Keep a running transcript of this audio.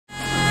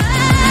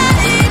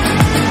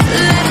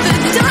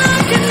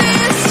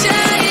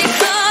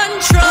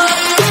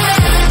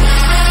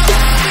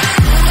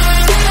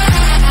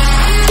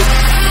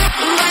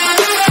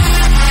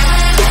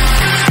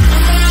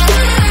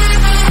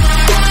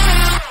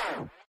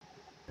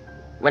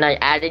when I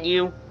added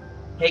you.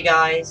 Hey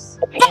guys,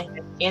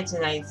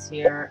 Antonite's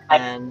here,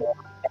 and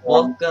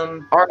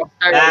welcome Or start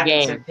the back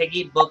game. to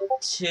Piggy Book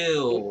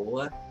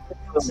 2.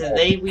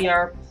 Today we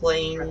are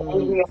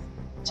playing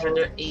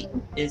Chapter 8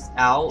 is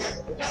out,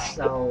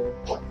 so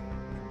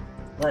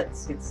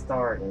let's get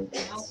started.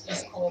 You're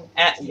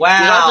also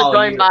Wow,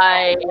 joined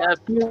by a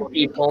few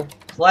people.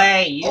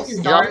 Play, you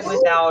started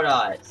without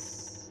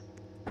us.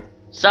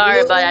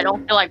 Sorry, but I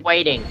don't feel like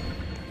waiting.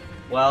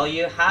 Well,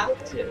 you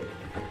have to.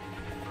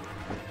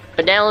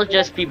 But then it'll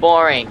just be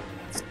boring.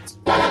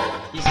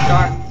 You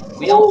start.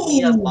 We don't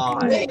need a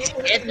bot.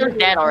 Answer's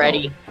dead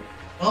already.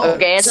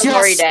 Okay, Answer's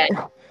already dead.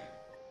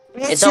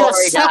 It's your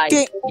already died.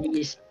 fucking,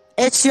 Jeez.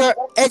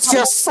 it's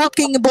your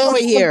fucking boy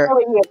here.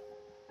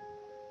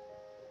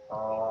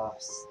 Oh,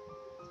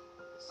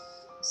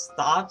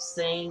 stop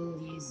saying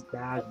these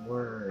bad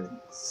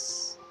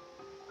words.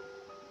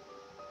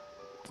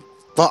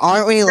 But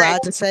aren't we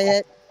allowed to say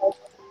it?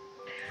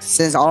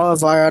 Since all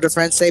of our other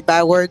friends say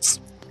bad words.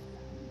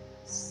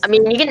 I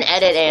mean, you can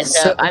edit, Anta.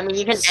 So- I mean,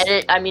 you can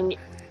edit. I mean,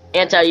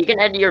 Anta, you can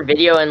edit your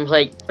video and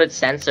like put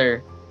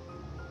censor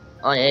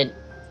on it.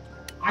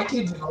 I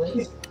can do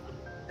it.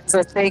 It's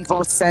a thing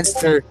called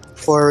censor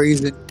for a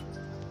reason.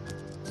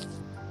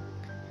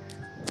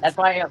 That's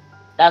why.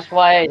 That's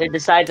why they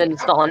decided to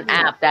install an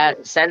app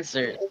that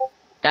censors.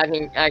 That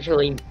can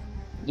actually,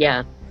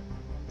 yeah.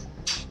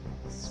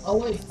 Oh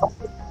wait.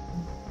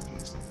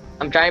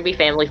 I'm trying to be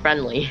family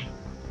friendly.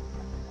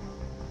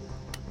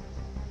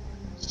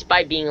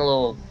 Despite being a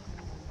little.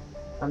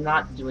 I'm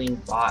not doing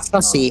bot.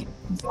 Let's see.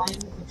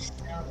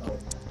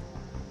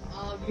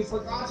 You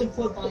forgot to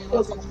put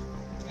biometric.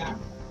 Yeah.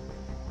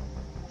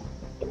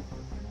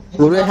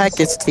 Who the heck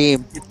is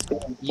team?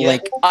 Yeah,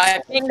 Like, I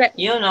think that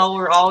you know,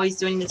 we're always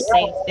doing the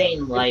same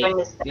thing. Like,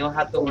 you don't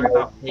have to worry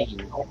about Piggy.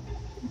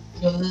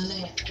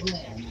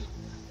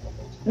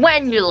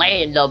 when you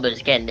land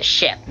numbers get in the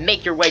ship,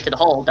 make your way to the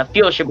hold. The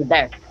fuel should be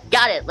there.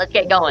 Got it. Let's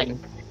get going.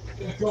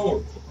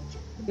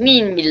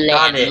 Me Got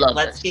land it. lovers.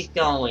 Let's get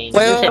going.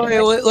 Wait.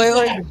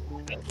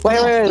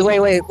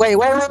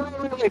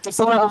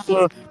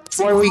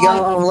 Before we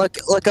go,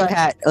 look at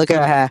hat. Look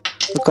at hat.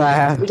 Look at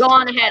hat. We go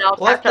on ahead. I'll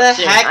What catch the up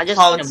soon. I heck, just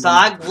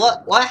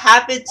Consog? What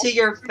happened to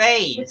your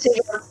face?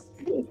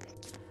 You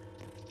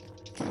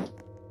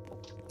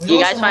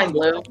guys find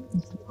blue?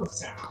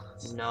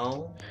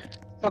 No.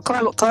 Oh,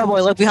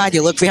 Clayboy, look behind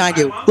you. Look behind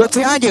you. Look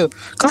behind you.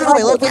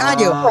 Clayboy, look behind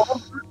you.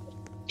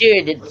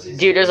 Dude,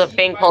 there's a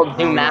thing called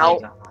zoom my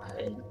out. God.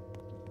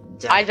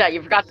 Isaac,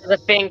 you forgot there's a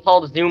thing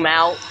called zoom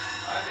out.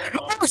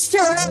 Oh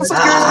shit!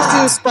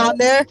 Fucker, spawn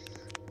there.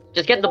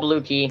 Just get the blue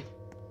key.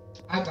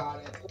 I got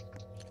it.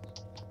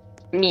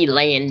 Me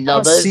land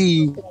Let's lovers.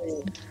 see.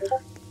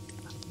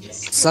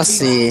 Let's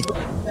see.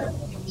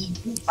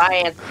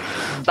 Bye,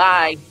 Aunt.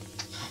 Bye.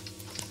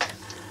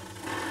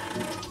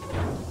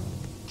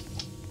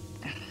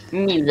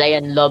 Me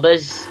land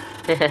lovers.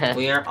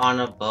 We are on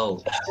a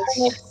boat.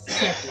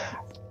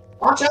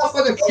 Watch out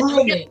for the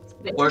crewmate.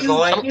 We're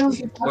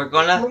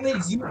gonna.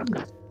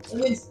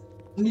 Crewmates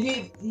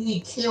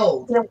need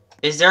killed.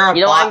 Is there a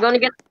You know what I'm bot? gonna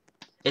get?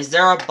 Is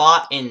there a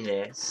bot in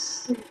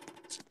this?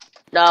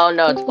 No,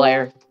 it's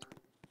player.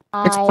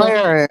 It's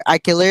player. I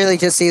can literally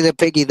just see the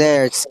piggy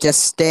there. It's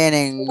just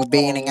standing,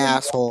 being an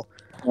asshole.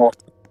 Can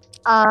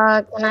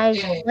I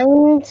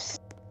please?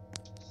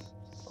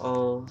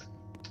 Oh.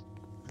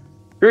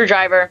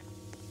 Screwdriver.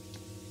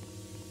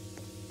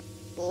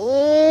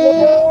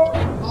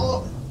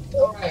 Oh,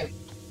 alright.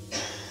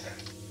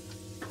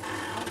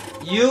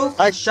 You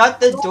shut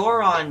the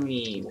door on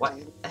me. What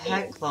the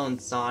heck, Clone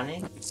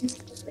Sonic?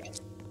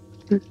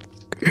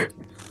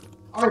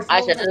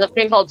 I said there's a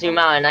thing called zoom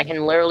out, and I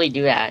can literally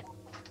do that.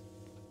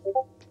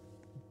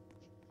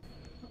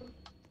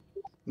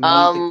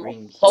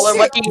 Polar,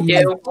 what do you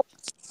do?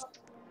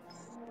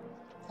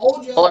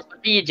 Hold you. Polar,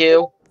 what do you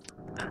do?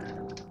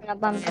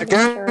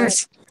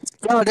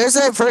 There's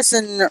a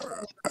person. There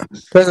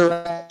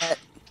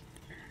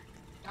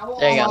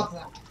you go.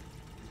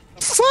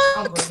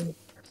 Fuck!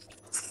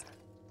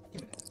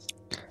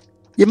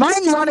 You might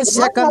want to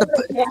check on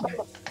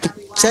the.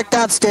 Check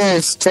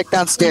downstairs. Check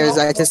downstairs.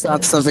 I just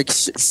found something.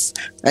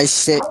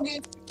 Shit.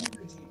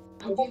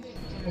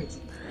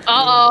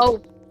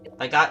 Uh-oh.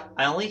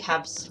 I only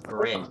have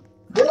sprint.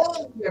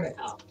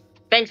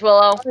 Thanks,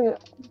 Willow.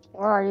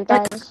 Where are you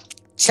guys?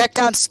 Check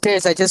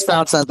downstairs. I just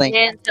found something.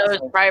 Santo's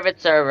private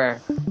server.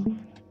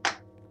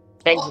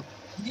 Thanks.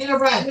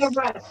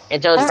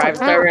 Santo's private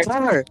server.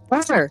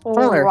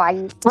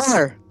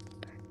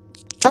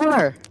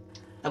 Polar.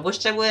 I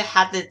wish I would have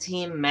had the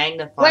team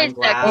magnifying Wait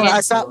a second.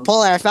 glass.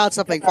 Polar, I found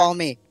something. Follow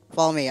me.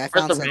 I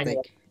found the something.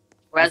 wrench?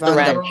 Where's the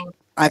wrench?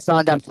 I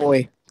found that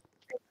boy.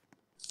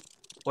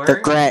 Where? The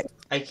grat.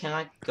 I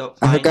cannot go.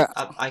 I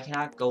forgot. I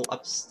cannot go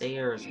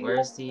upstairs.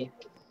 Where's the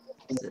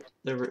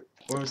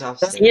room's You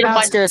upstairs? need to find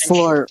Downstairs the wrench.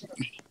 floor.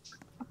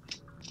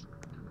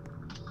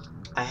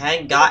 I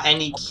hadn't got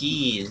any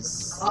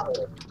keys.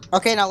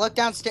 Okay, now look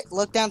downstairs.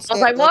 Look I downstairs.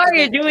 was like, what are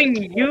you doing,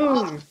 you?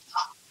 Your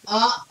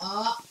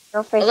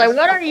I face was like, is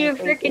what are fucking you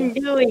creepy. freaking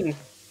doing?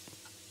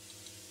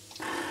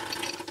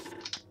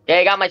 Okay,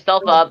 I got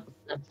myself up.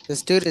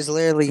 This dude is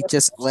literally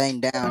just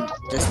laying down,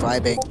 just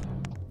vibing.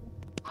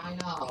 I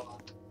know.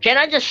 Can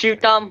I just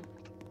shoot them?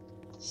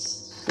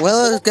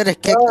 Willow's gonna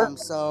kick them,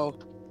 so.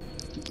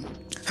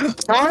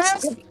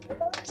 Thomas?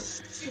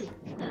 Shoot.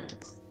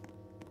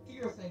 Do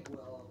your thing,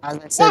 Willow. As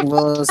I said,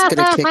 Willow's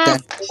gonna kick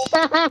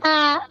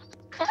them.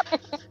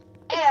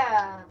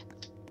 Yeah.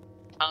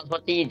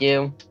 What do you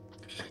do?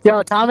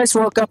 Yo, Thomas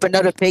woke up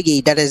another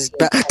piggy that is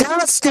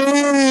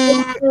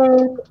downstairs.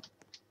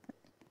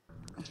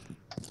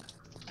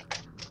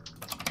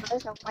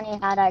 It's so funny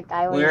how that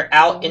guy was. We're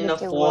out in the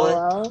Mr.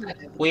 forest. Willow.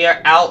 We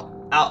are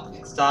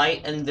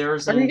outside, and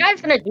there's Are you an. guys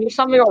gonna do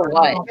something or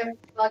what?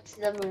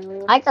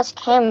 I just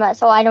came,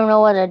 so I don't know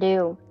what to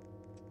do.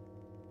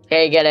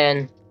 Okay, get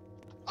in.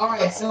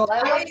 Alright, so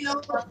I know.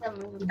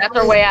 That's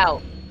our way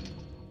out.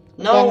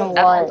 No, That's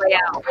our What? way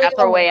out. That's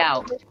our way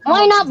out.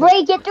 Why not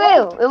break it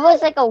through? It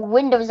was like a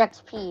Windows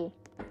XP.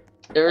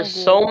 There's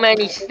so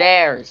many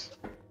stairs.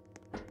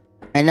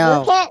 I You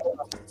know. can't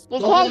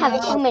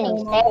have too many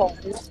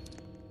stairs.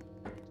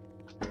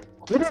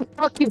 Who the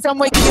fuck keeps on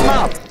waking him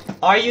up?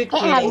 are you You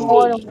can't have kidding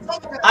more me? than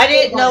I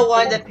didn't know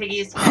one of the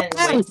piggies can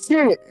Oh wake.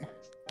 shit!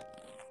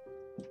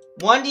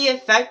 One of the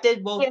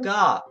affected woke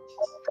up.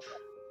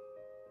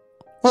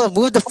 Hold on,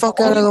 move the fuck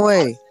out of the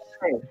way.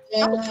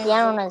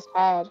 down on his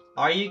head.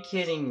 Are you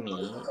kidding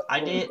me? I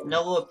didn't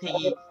know a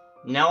piggy.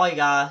 Now I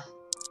got.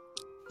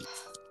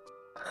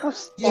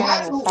 Who's down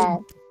on his head?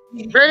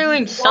 We're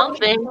doing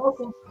something.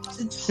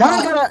 Now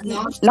I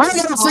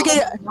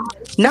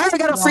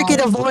gotta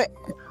freaking avoid.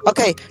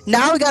 Okay,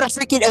 now we gotta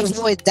freaking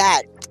avoid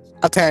that.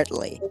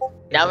 Apparently,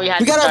 Now we have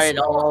We to gotta- start it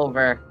all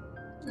over.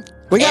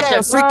 we gotta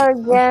It's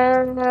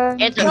freaking.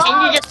 Answer,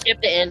 can you just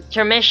skip the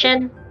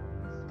intermission?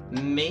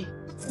 Me?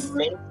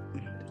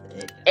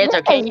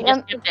 Answer, can you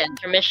just skip the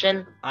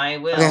intermission? I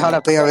will. Okay, hold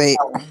up, BRB.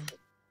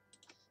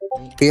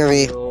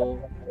 BRB. So,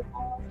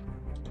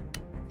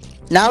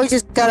 Now we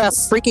just gotta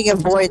freaking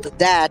avoid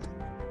that.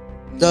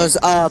 Those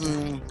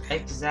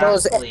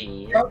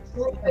exactly.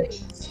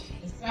 Crewmates.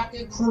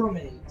 Infected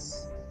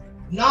crewmates.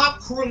 Not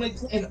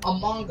crewmates in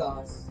Among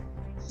Us.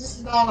 This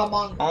is not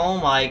Among Us. Oh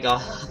my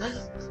god.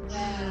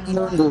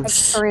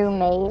 Mongoose.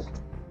 Crewmate.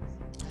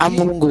 I'm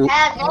mongoose.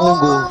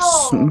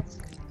 Mongoose.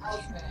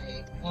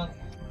 Okay.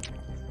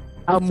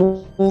 I'm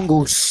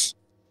mongoose.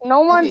 No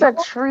one's a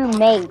true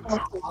mate.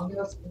 Among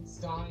Us is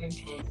dying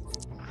for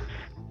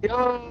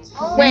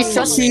When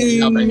Sussy.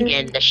 you land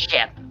in the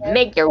ship,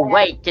 make your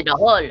way to the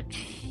hull.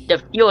 The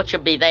fuel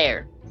should be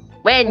there.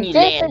 When you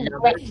land,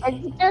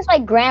 It's just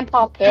like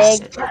Grandpa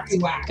Pig. Turkey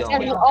whack.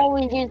 Because you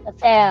always use the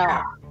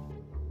tail.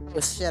 Oh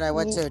shit! I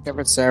went to a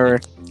different server.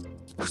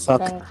 Fuck.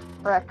 Then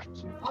frick.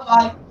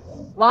 Bye-bye.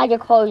 Why'd you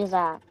close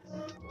that?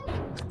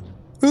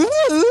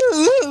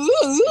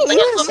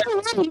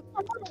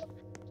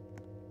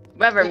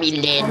 wherever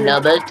me land,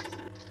 lovers.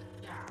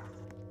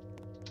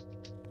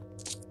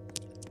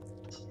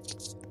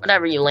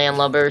 Whatever you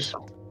landlubbers.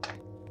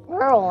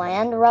 We're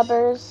land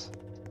rubbers.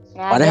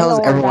 Yeah, Why the I hell is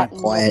don't know where everyone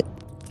that quiet?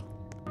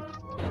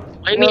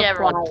 What do you mean You're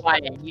everyone's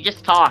quiet? You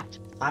just talked.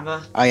 I'm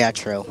a. Oh yeah,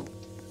 true.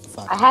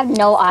 Fuck. I have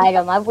no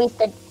item. I've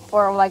wasted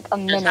for like a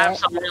Just have minute.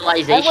 some I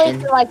realization.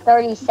 wasted like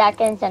 30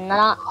 seconds and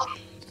not.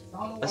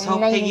 Let's And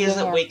hope then Piggy you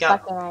doesn't get wake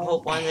up. fucking item.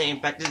 Hope one of the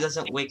infected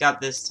doesn't wake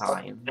up this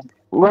time.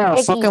 Well,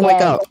 Piggy fucking wake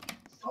dead. up.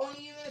 Don't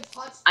even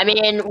touch I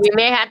mean, we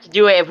may have to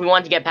do it if we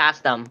want to get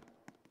past them.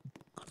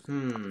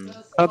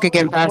 Okay,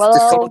 get past Well,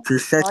 the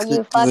soldiers. That's well,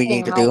 you what we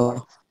need to fucking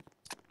do.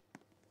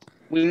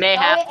 We may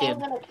have to.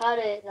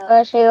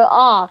 Push you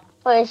off.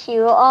 Push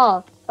you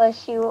off.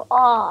 Push you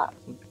off.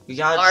 We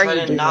gotta What are try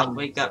you to not doing?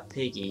 wake up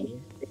Piggy.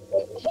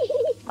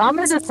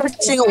 Thomas is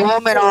pushing a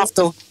woman off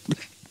the.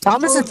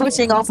 Thomas is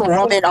pushing off a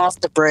woman off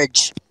the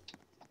bridge.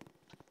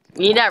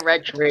 We need that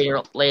red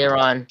trader later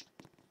on.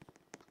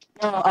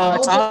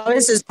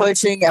 Thomas is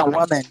pushing a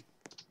woman.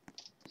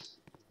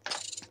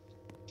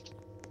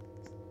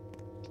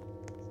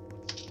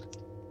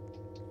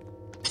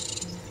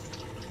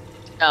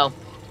 No,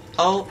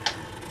 Oh,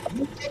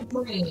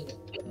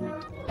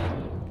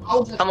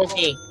 come with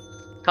me.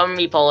 Come with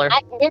me, Polar.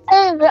 This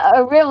is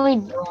a really.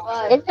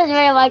 This is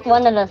really like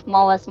one of the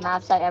smallest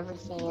maps I've ever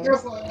seen.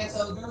 Careful, and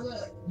so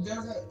there's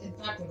an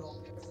infected on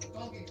there. So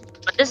don't get.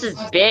 But this is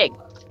big.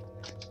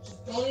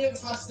 Just don't even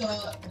touch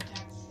the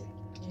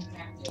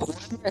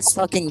infected. It's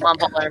fucking. Come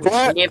on, Polar.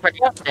 We need to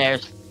protect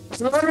upstairs.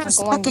 It's I'm going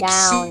fucking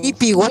down.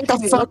 sleepy. What the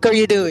fuck are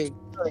you doing?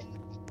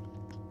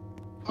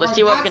 Let's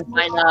see what we can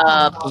find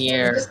up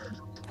here.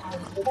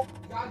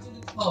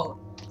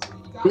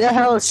 Who the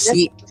hell is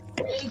she?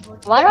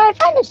 Why do I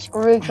find a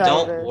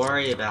screwdriver? don't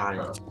worry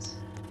about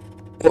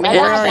it.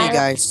 Where are you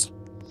guys?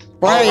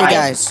 Where are you Alright,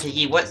 guys?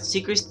 Piggy, what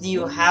secrets do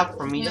you have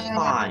for me to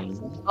find?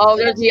 Oh,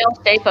 there's the yellow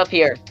safe up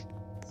here.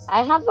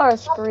 I have a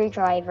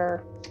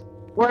screwdriver.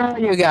 Where are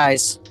you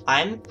guys?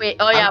 I'm Wait,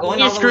 oh yeah, I'm going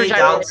we need all a the way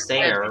screwdriver.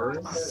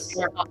 downstairs.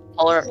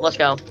 Polar, let's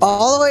go.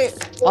 All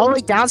the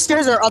way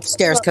downstairs or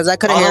upstairs? Because I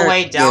couldn't All hear the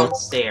way you.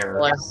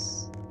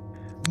 downstairs.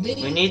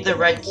 We need the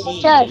red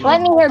key. Shush,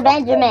 let me hear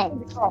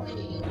Benjamin.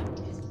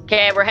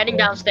 Okay, we're heading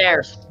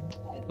downstairs.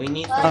 We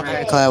need the Okay,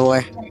 red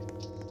Cowboy.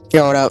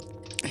 Yo, what up?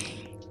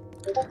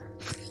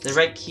 The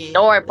red key.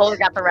 Don't worry, Polar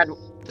got the red.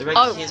 The red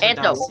Oh, keys are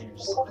Anto.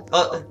 downstairs.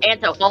 Oh,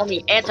 Anto, follow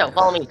me. Anto,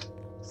 follow me.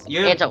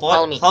 your Anto,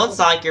 follow boy me. sounds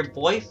like your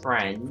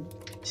boyfriend.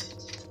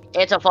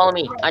 Anto, follow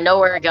me. I know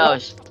where it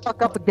goes.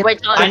 Fuck up again.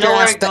 Wait, I know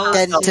where it Get goes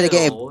into the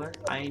game. to.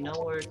 I know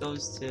where it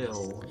goes to.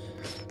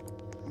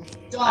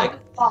 Dog.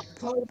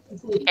 Code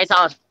complete. Hey,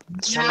 Thomas.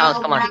 Now,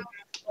 Come on.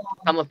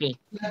 Come with me.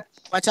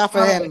 Watch out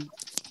for him.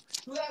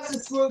 Who has a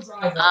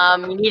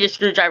screwdriver? You need a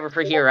screwdriver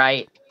for here,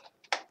 right?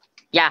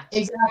 Yeah.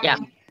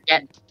 Exactly. Yeah.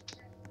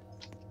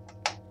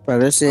 Bro,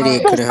 this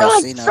idiot could have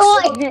seen us.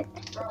 Destroy.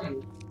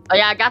 Oh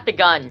yeah, I got the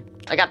gun.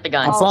 I got the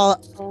gun.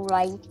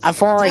 Right. I'm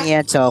following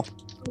Anto.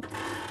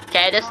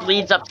 Okay, this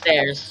leads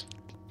upstairs.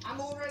 I'm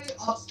already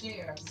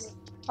upstairs.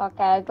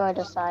 Okay, I'll go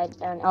to the side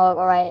then. Oh,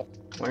 alright.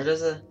 Where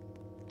does it?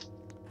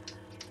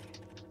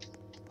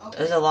 Okay.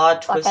 There's a lot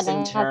of Fuck, twists I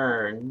and didn't have-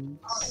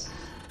 turns.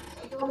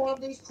 I got one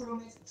of these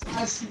crewmates and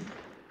try to shoot.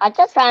 I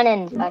just ran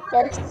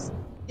infected.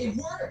 It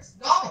works.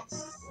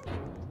 Nice.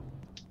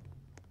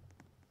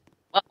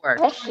 What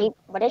worked?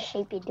 What is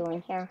Sheepy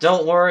doing here?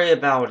 Don't worry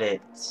about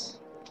it.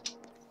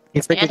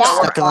 You freaking Anto,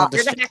 stuck in where the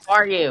the heck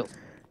are you?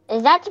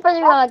 Is that supposed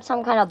to be like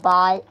some kind of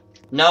bot?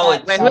 No,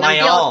 it's Wait, who has the my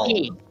yellow own.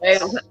 key?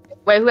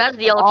 Wait, who has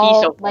the yellow key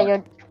Oh, so but far?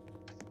 you're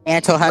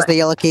Anto has the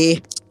yellow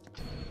key.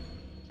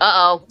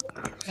 Uh-oh.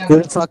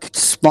 Who the fuck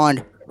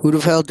spawned? Who the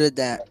hell did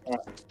that?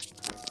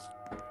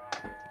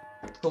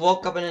 Who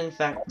woke up and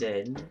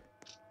infected?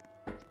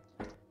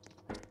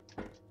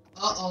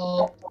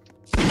 Uh-oh.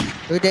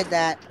 Who did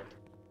that?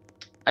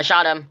 I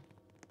shot him.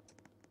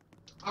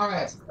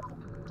 Alright.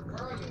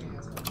 Where are you,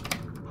 Nancy?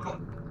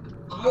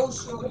 I will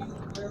show you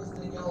where's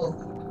the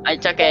yellow. I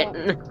took it.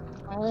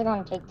 I'm just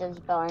gonna take this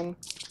gun.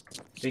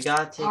 We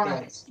gotta take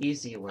Alright. it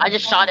easy way. I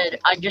just shot it.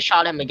 I just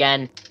shot him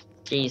again.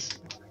 Jeez.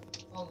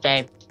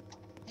 Okay.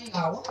 Hang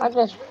on. What? I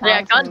just Yeah,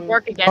 found guns some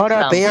work against Hold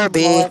up, them.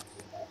 BRB.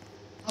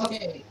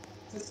 Okay.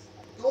 Just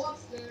go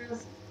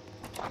upstairs.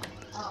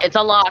 It's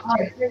unlocked.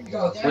 Alright, here we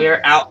go. There We are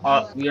go.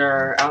 out.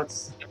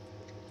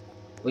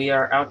 We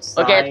are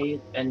outside,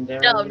 and there.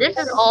 No, this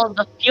is all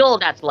the fuel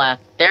that's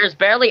left. There's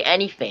barely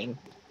anything.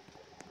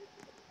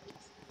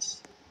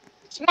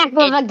 smack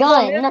with a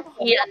gun.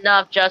 It's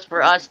enough just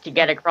for us to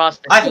get across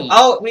the sea.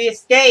 We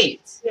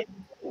escaped.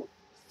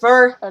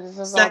 First, So this is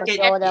all the second,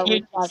 fuel that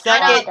we got.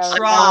 second That was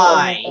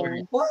try.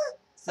 anything. What?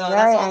 So Very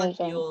that's all the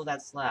anything. fuel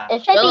that's left.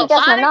 It should Well, be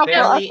just fine, enough for us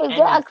barely to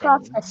get across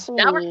anything. the sea.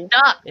 Now we're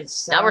stuck.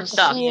 It's Now we're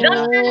stuck. enough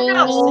for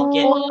us to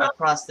No. get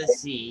across the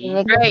sea.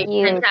 Look Great. at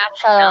you. Fantastic.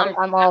 Shut up. Now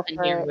I'm all in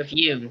for here it. with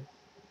you.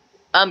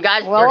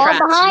 Guys, We're we're all trapped.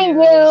 behind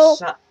you.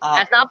 Shut up.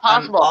 That's not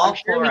possible. all I'm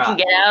sure for we can us.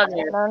 get out of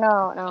here.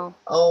 No.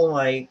 Oh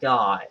my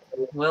god.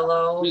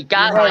 Willow. We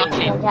got Great, like it.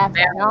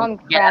 fantastic. Now I'm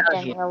Get out trapped of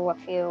in here. here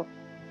with you.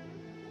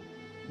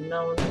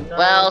 No.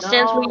 Well,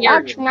 since we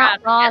are That's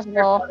not trapped, I guess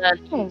possible. we're You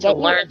can gonna get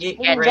learn to Get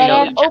get great.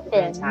 to it each other. open.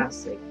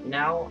 Fantastic.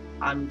 Now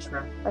I'm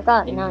trapped I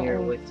got in here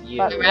nothing. with you.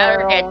 But We'd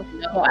rather get we'll to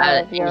get know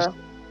out of here.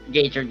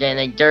 investigator than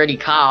a dirty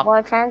cop.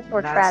 Well, since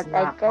we're That's trapped,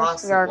 I not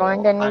guess we are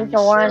going to possible. need I'm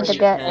to learn sure to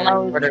get you to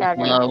know can each other.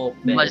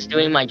 No, was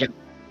doing my job.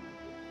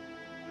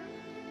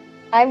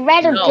 I'd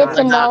rather No, get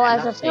to I'm know not.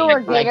 as a Nothing. sewer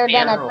gator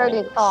than a dirty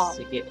Barrels cop.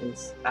 to get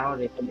out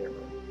of here.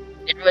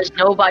 There was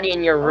nobody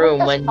in your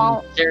room when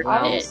you searched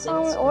I it. was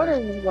following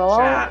orders, bro.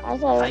 Trapped, I I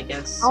said,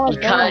 guess. I was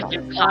Because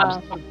doing the it.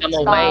 cops took them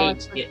away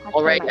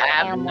already. I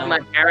haven't No. seen my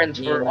parents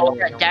for No.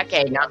 over a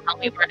decade. Now tell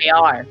me where they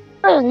are.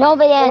 There's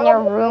nobody in your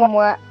room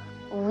where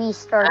we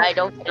started. I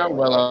don't know,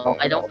 Willow.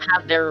 I don't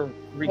have their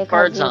Because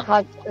records you on.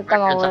 took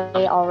them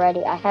away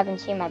already. I haven't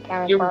seen my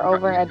parents You're for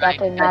over a right.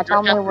 decade now.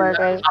 Tell me where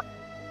they.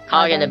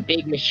 Calling in a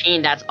big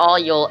machine, that's all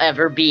you'll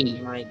ever be.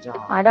 My job.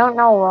 I don't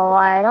know, Will.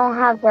 I don't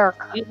have their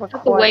You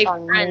took away records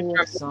on friends me.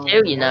 from So,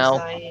 you too, you know.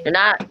 was I- You're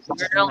not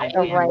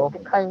You're evil. right,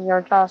 because you're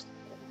just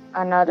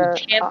another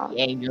You can't be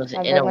angels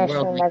a in a big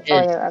world machine. like That's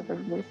all this. you ever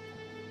be.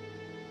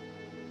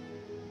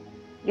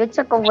 You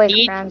took We away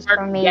need to friends work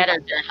from me. together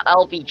to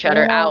help each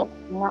other out.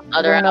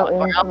 Other You're no out,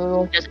 or else angel.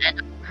 we'll just end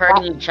up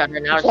hurting each other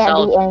and You can't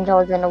ourselves. be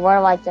angels in a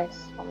world like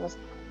this. I'm just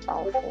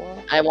so for.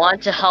 I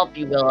want to help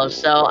you, Willow,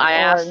 so I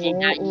ask you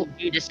that me.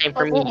 you do the same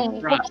for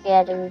me. For us.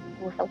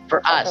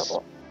 For us.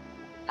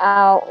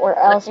 Or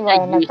else Let's we're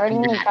gonna use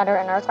hurting that. each other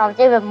and ourselves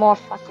even more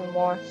fucking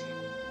more.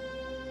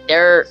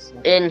 They're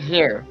in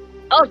here.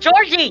 Oh,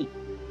 Georgie!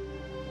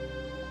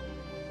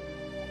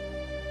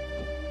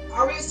 I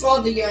already saw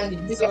the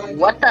ending. So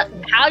What the?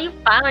 How you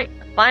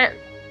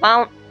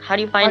found? How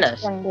do you find What's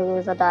us? gonna do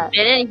is that? We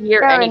didn't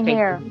hear They're in anything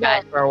here. from you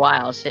guys for a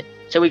while, so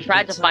we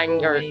tried to took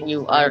find away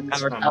you friends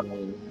conversation. from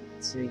me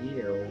to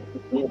you.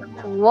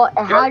 What?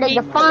 How did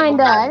you find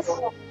us?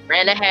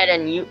 Ran ahead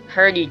and you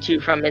heard you two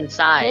from We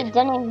inside.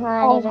 didn't hear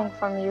anything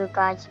from you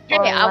guys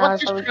for Hey, a I was while,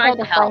 just so we trying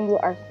tried to to find you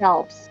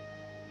ourselves.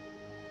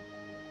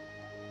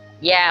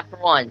 Yeah, for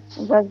once.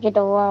 Just get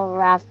the little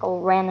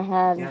rascal ran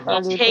ahead Yeah, and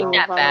heard you take two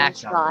that from back.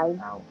 inside.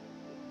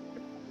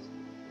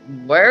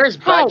 Where's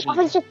Hey, Budgie?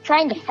 I was just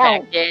trying to help.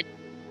 Infected.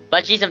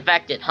 Budgie's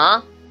infected,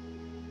 huh?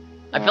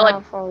 I feel Yeah,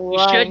 like for we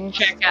should once.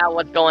 check out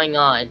what's going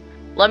on.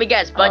 Let me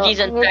guess, Budgie's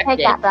Let me take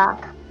infected. that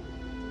back.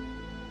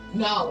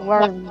 No.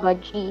 Where's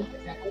Budgie?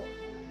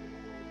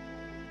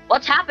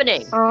 What's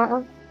happening?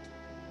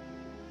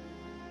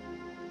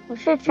 We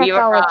should check We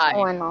out what's arrived.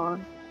 going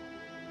on.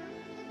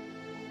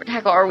 Where the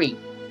heck are we?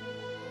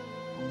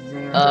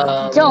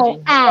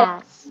 Don't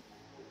ask.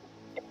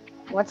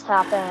 What's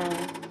happening?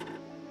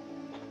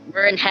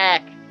 We're in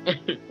heck.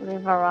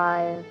 We've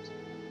arrived.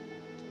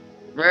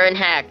 We're in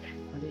heck.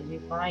 How did you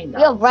find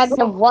We us? arrived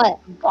of what?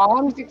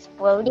 Bombs We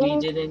exploding?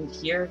 didn't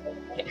hear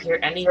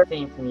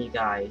anything from you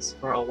guys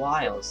for a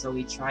while, so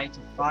we tried to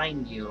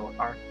find you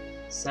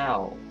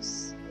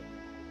ourselves.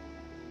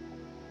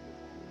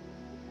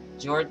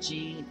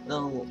 Georgie, the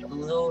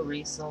little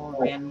Riesel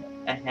ran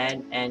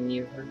ahead and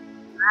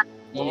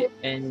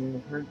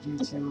heard you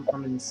two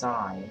from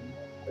inside.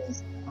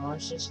 I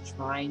was just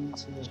trying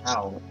to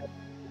help.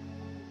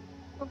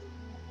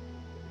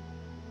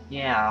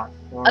 Yeah,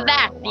 for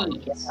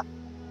Avasties!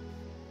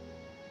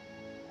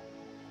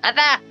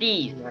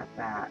 Avasties! You're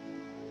back.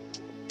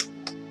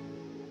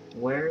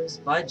 Where's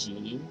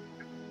Budgie?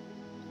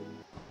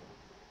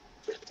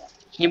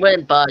 He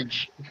wouldn't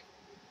budge.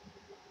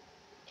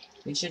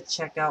 We should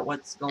check out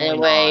what's going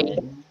Anyway.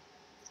 on.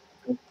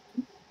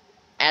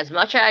 As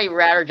much as I'd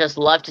rather just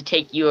love to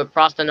take you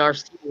across the North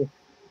Sea,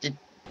 the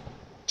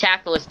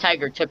tactless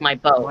tiger took my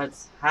boat.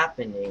 What's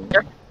happening?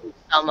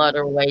 Some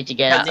other way to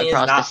get Budgie is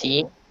across the not-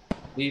 sea.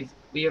 We've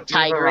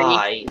Tigery.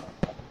 arrived.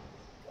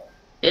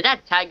 Did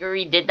that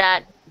Tigery did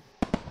that?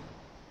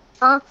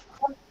 Huh?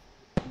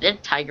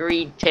 Did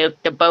Tigery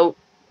take the boat?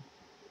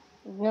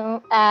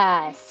 No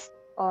ass.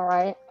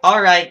 Alright.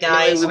 Alright,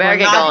 guys, we better we're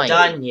get not going.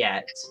 done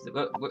yet.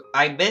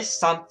 I missed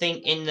something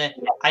in the.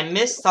 I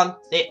missed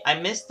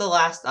the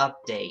last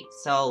update,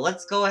 so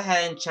let's go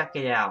ahead and check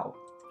it out.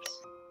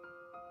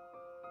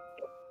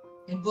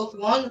 In book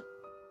 1?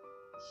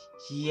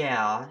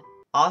 Yeah.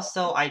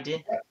 Also, I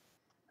did.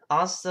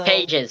 Also.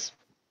 Pages.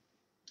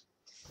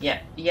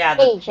 Yeah,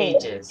 the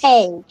pages.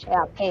 Page.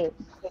 Yeah, page.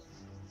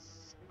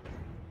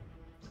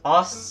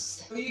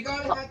 Also. So you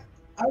guys have,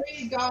 I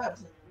already got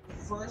the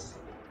first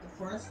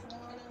one.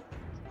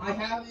 I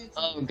have it.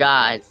 Oh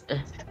god.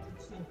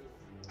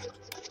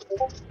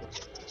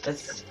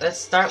 Let's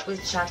start with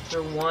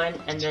chapter 1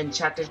 and then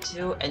chapter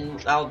 2, and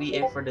that'll be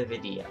it for the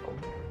video.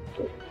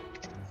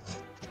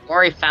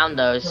 Already found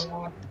those.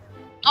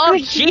 Oh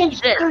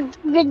Jesus!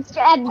 Good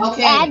job.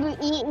 Okay.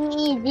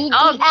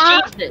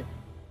 Oh Jesus!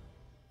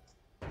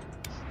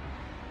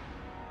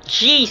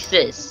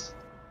 Jesus!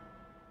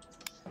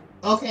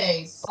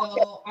 Okay,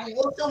 so I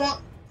also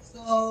want.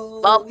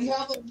 So Well, we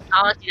have a.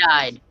 Honestly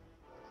died.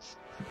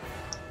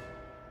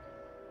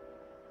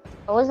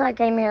 I was I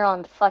came here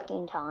on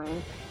fucking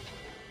time.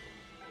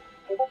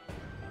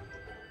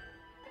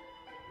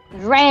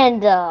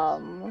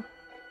 Random.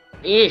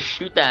 You need to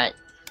shoot that.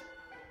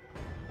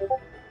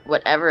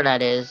 Whatever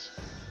that is.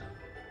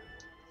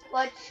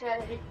 What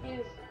should it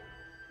do?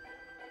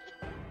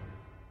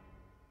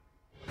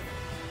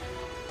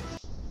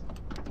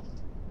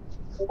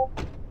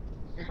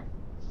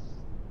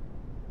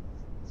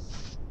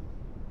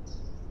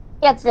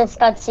 Get this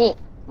cutscene.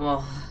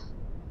 Well,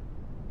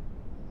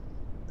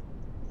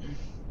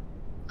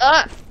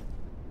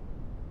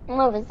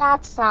 What was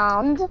that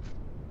sound? What?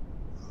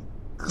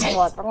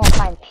 I'm gonna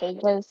find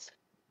pages.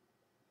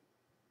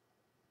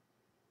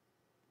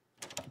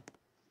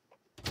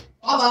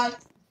 Bye bye.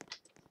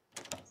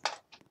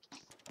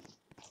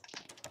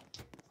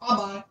 Bye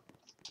bye.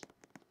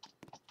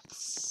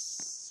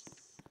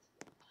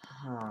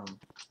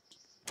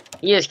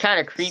 He is kind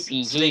of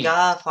creepy. So we Geez.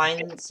 gotta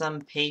find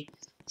some pages.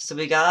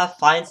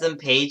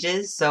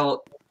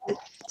 So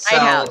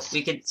Lighthouse.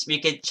 we could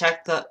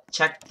check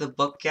the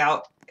book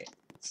out.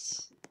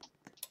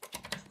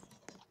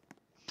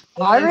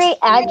 Are we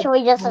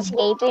actually just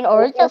escaping,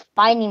 or is just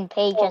finding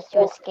pages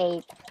to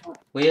escape?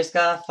 We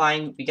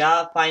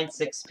gotta find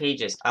 6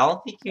 pages. I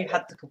don't think you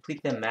have to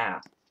complete the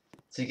map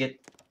to get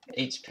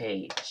each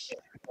page.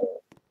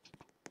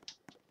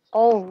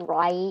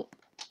 Alright.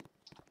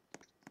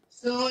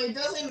 So it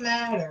doesn't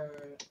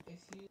matter if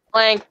you.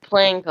 Plank,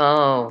 plank.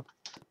 Oh.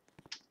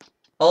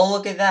 Oh,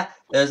 look at that!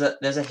 There's a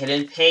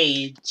hidden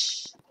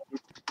page.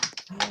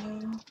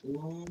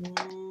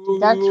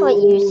 That's what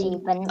you see,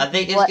 but, I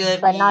think it's gonna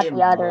but be not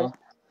the others. more.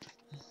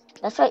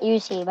 That's what you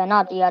see, but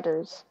not the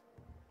others.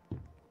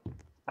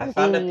 I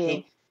found a Do you?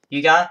 page.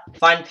 You gotta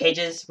find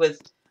pages with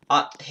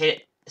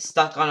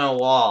stuck on a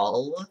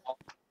wall.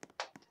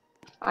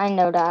 I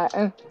know that.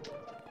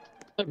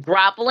 A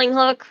grappling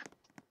hook?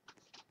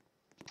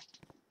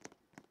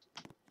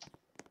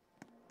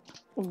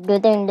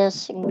 Good thing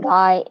this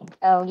guy,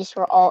 these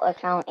were all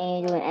account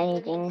ain't doing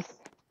anything.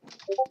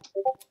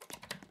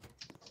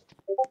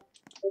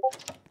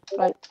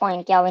 Like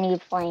plank, yeah, we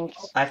need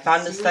planks. I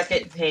found the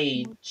second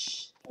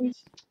page.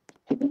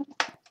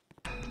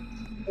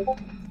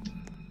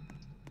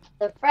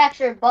 The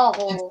fractured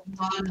bubble.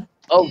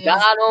 Oh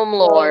God,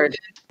 oh Lord.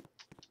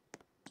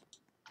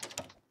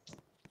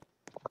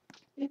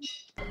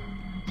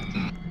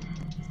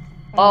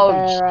 Oh,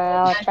 Okay,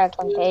 I'll check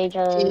some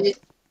pages.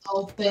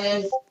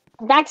 Open.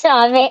 That's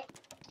on it.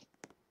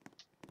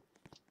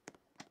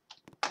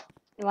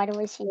 Why do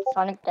I see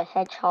Sonic the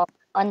Hedgehog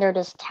under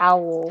this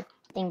towel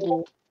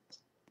thingy?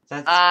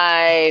 That's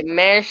I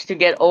managed to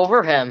get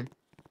over him.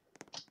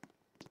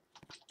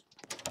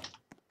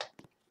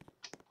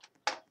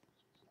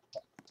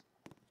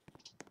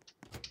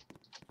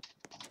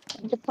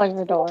 Just close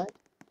the door.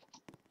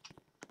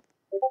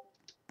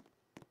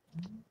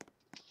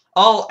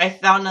 oh, I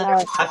found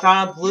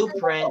a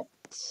blueprint.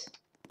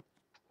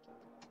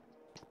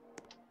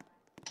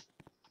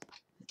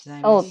 Did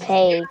I Oh, miss it?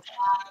 page.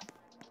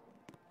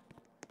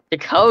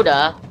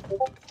 Dakota.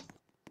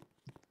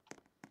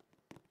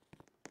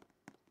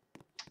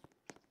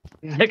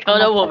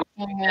 Dakota will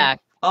be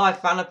back. Oh, I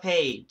found a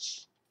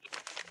page.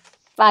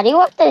 Why do you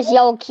want this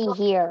yellow key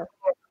here?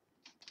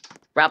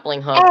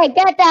 Grappling hook. Hey,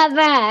 get that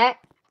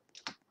back!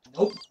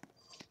 Nope.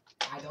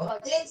 I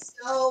don't think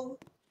so.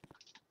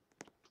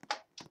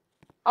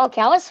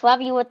 Okay, I'll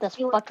slap you with this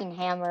fucking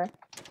hammer.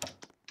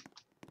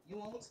 You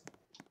won't.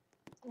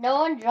 No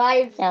one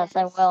drives. Yes,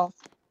 I will.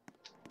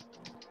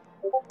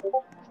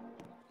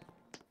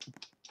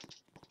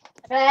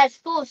 That's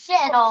full shit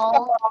and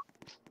all.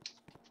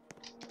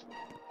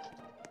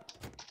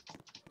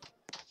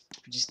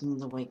 We just need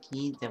the white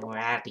key, then we're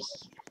out of here.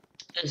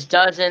 This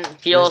doesn't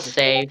feel Where's the-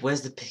 safe.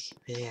 Where's the pig?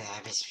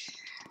 It's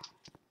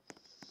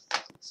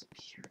up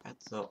here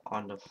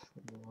on the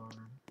floor.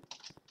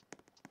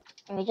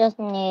 We just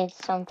need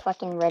some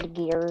fucking red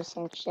gears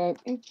and shit.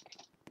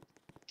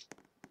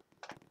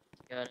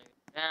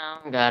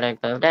 Gotta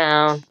go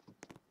down.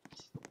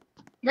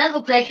 That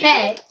looks like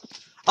hey.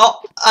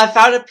 Oh, I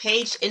found a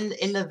page in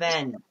the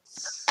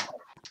vents.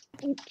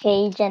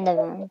 Page and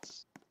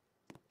events.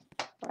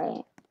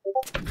 Right.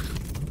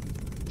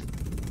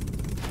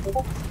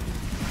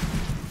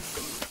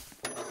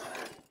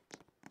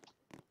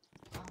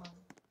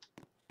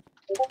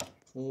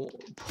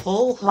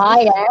 Pull.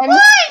 Bye then.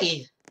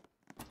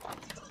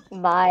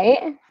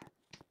 Why?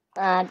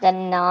 Bye.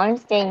 Then now I'm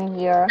staying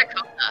here.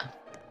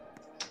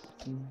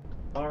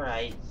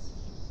 Alright.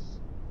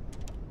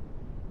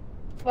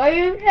 What are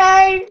you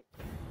saying?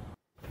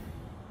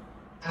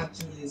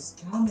 Actually, it's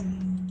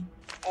coming.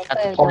 Open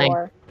That's the fine.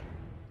 door.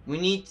 We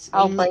need This.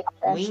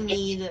 we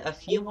need a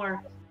few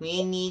more.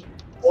 We need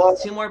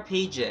 2 more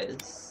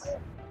pages.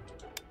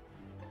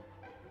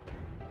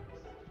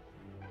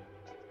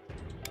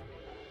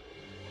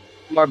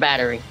 More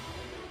battery.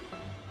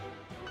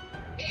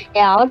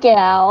 Yeah, I'll get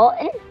out.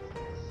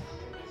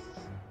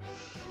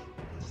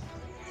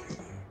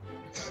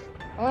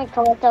 I only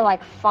collected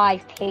like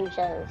 5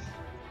 pages.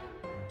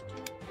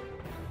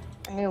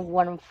 I need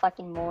one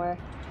fucking more.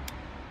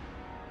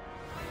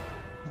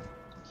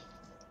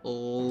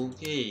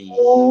 Okay.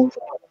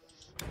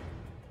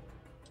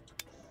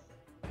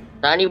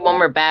 I need one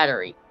more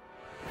battery.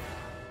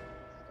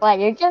 What,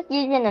 you're just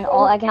using an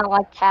old account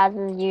like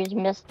Taz's used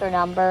Mr.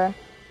 Number?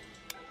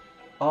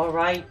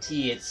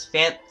 Alrighty, it's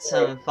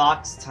Phantom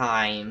Fox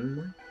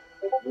time.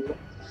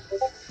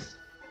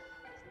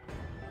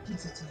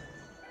 Pizza time.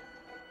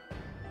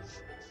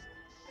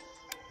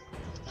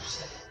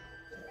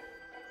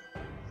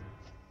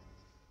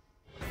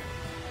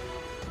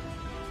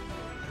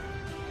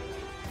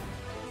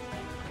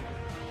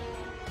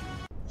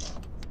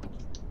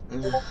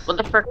 What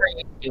the frick are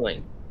you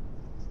doing?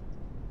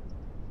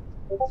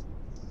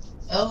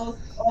 Oh,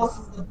 this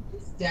is the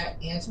place that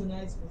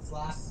Antoinette was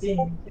last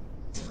seen.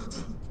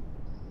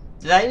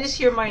 Did I just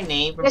hear my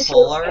name from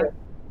Polar?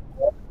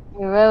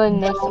 You're really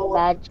missing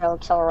bad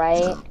jokes,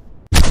 alright?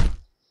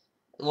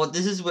 Well,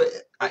 this is what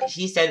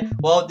he said.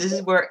 Well, this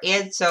is where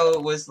Anto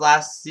was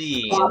last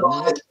seen.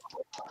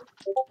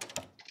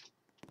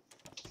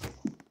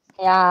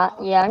 Yeah,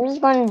 I'm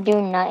just gonna do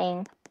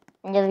nothing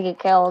and just get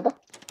killed.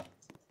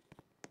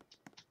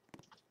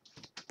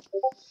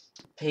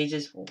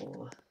 Pages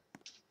full.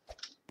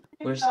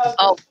 Where's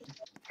Oh,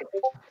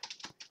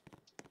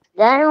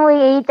 Didn't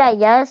we eat that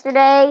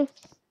yesterday?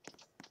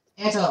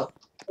 Anto,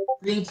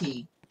 green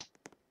key.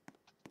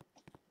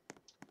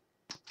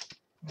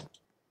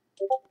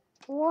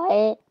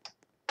 What?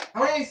 I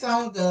already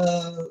found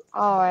the.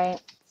 Alright.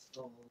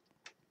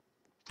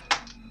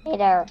 Hey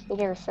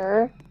there,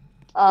 sir.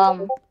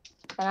 Can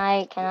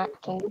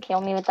you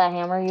kill me with that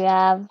hammer you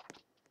have?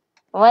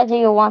 What do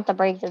you want to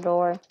break the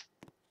door?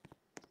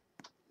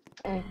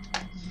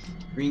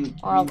 green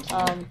Or,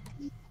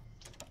 key?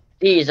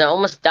 geez, I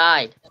almost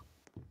died.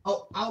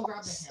 Oh, I'll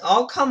grab the hammer.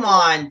 Oh, come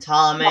on,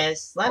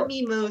 Thomas. Let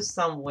me move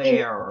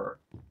somewhere.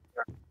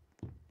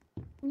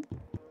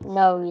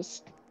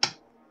 nose.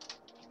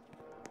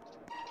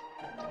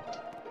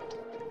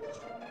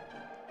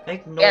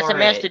 Ignore Yes, I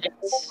managed to it. do.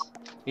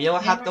 You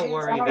don't have to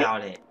worry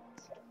about it.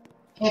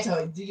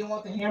 Anto, do you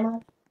want the hammer?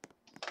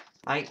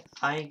 I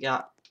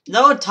got...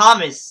 No,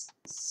 Thomas!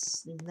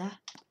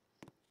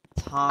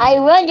 I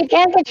will, you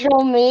can't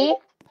control me.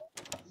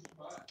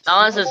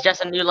 Thomas is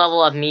just a new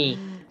level of me.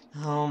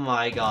 Oh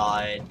my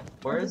god.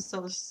 We're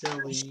so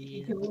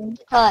silly.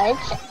 Touch.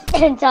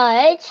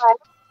 Touch.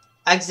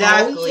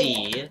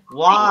 Exactly.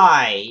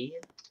 Why?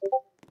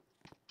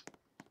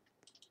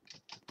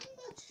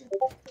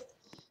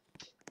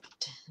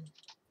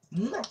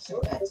 Not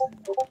your bedtime.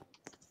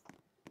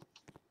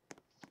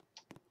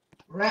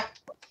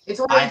 It's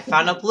I already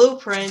found a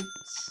blueprint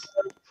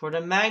for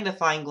the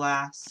magnifying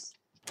glass.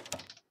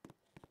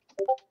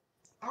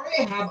 I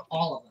already have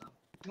all of them.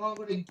 You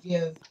want me to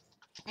give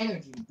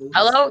energy boost?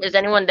 Hello, is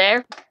anyone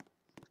there?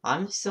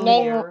 I'm still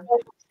Name- here.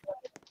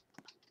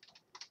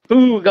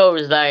 Who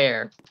goes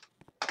there?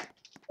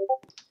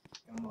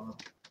 Come on.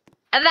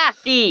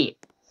 Avasti!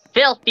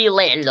 Filthy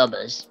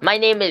landlubbers. My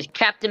name is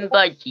Captain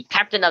Budgie,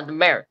 Captain of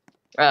America.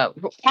 Were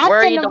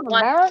Captain you of the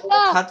one? America?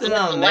 Captain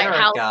Yeah, the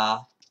lighthouse.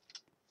 America.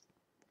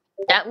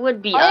 That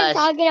would be Are you us.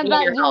 talking We need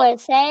about your help.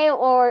 USA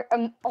or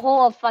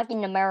whole of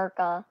fucking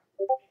America?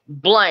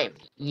 Blimey,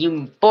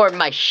 you board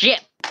my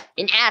ship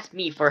and ask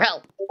me for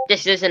help.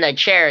 This isn't a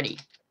charity.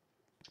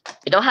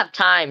 We don't have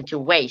time to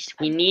waste.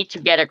 We need to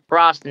get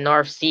across the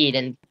North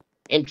Sea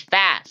and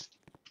fast.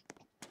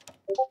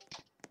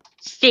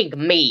 Sink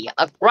me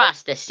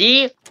across the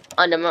sea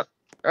on the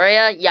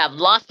Maria. You have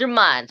lost your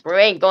minds. We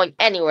ain't going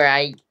anywhere.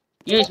 I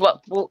use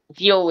what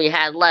fuel we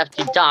had left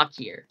to dock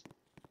here.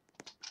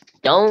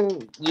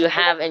 Don't you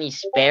have any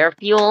spare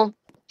fuel?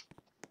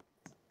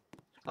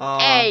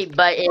 Hey,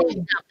 but it's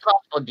not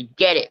possible to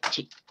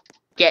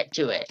get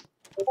to it.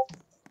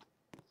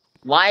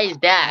 Why is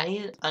that?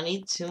 I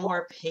need 2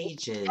 more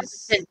pages.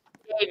 Since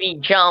Davy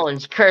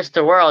Jones cursed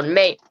the world,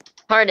 made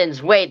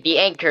Hardin's weight the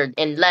anchor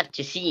and left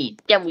to sea.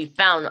 Then we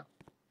found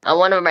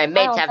one of my I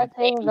mates don't having touch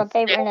pages of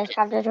paper in this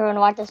chapter to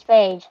unlock this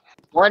page.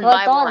 one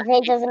Select Bible all the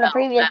pages in the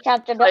previous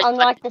chapter to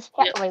unlock this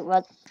chapter. Wait,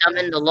 what? I'm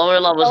in the lower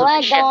levels of the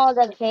Select ship. all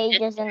the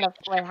pages in the.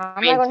 Wait, how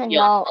am I going to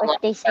know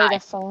if they say the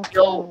same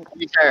Fuel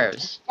thing?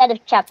 reserves. Instead of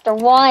chapter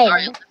 1.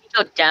 Alright, let me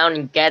go down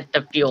and get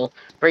the fuel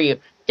for you.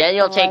 Then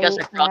you'll take us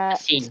Wait, across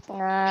the sea.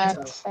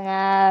 next.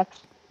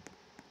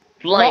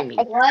 Blame me.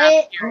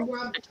 What?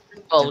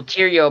 Will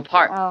tear you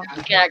apart. Oh,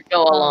 You cannot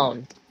go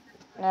alone.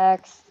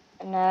 next.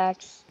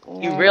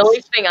 You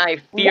really think I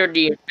fear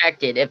the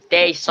infected? If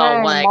they saw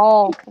Turn what I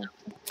mole.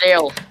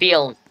 they'll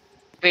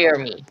fear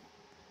me.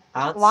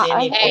 I don't see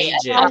any Hey,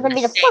 pages. How's it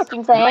be the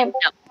fucking same?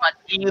 But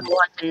do you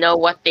want to know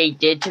what they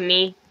did to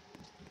me?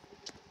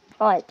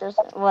 What?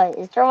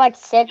 Is there like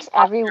 6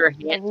 every Your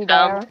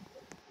there?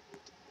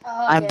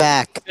 I'm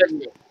back.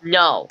 Goodness,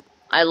 no.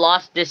 I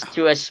lost this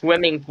to a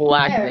swimming pool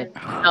accident.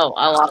 No,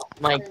 I lost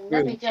my crew.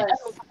 Alright,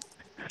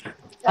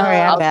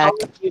 I'm I'll back.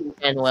 talk to you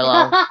then,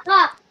 Willow.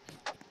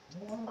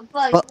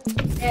 Well-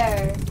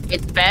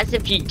 It's best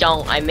if you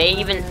don't. I may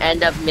even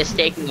end up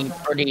mistaking you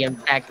for the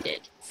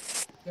infected.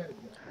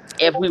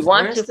 If we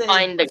want Where's to the-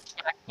 find the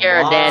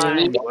cure, then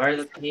we Where are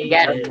the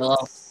get it, Willow.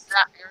 pages?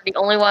 You're the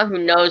only one who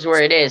knows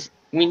where it is.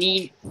 We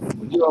need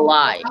you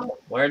alive.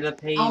 Where are the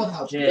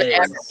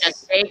Whatever, pages?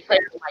 just stay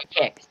clear of my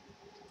kicks.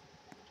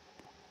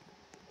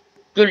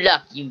 Good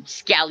luck, you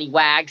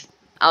scallywags.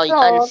 I'll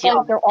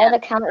unseal All the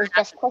count is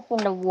just clicking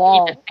the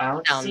wall. I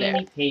don't down see there.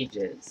 any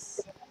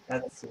pages.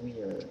 That's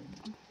weird.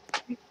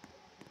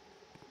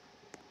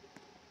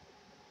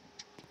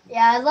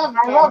 Yeah, I love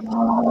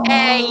that.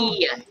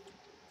 Hey!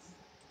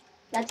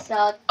 That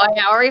sucks. Oh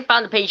yeah, I already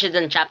found the pages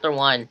in chapter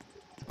 1.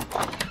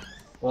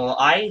 Well,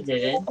 I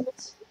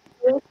didn't.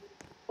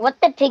 What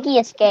the piggy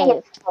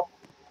escape?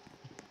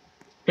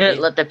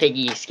 Let the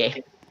piggy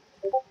escape.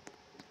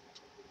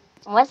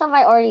 What if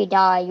I already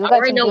die? You I guys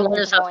already can know do what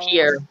this is up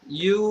here.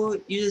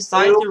 You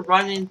decided to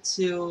run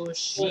into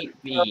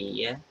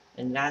Sheepy,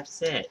 and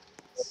that's it.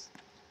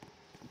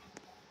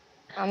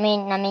 I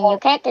mean, you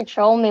can't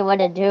control me what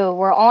to do.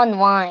 We're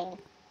online.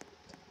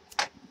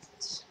 What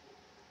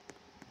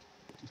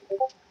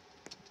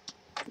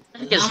the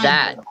heck is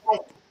that?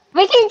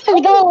 We can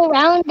just go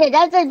around it.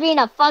 That's just being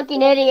a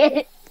fucking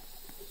idiot.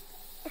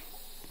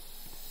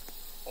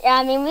 Yeah,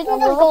 I mean, we can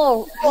just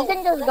go. We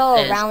can just go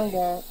Yes. around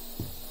it.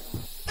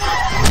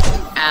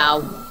 Ow.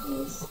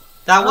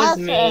 That was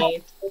Awesome.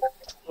 me.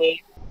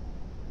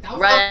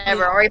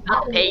 Whatever, I already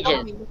found the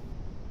pages.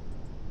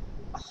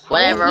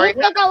 Whatever, I You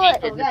already think I found the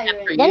would- pages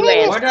except for Then you we and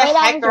just- Where the Straight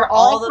out heck with your are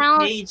all the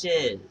account?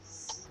 pages?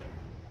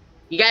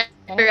 you guys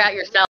figure out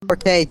yourself.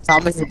 Okay,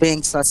 Thomas is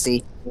being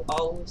sussy.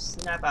 Oh,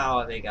 snap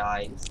out of it,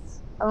 guys.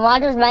 Why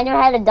does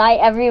Manuel had to die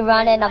every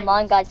run in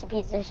Among Us, you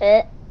piece of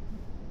shit?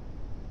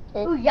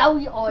 Ooh,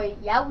 yowie oi,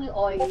 yowie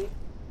oi.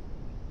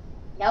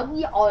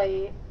 Yowie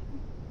oi.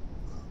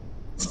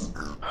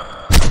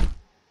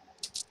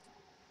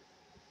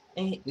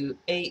 Ooh,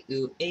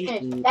 ooh,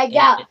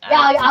 Yo.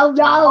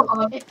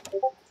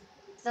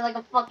 Sound like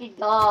a fucking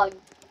dog.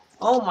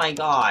 Oh my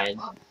god.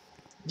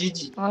 Did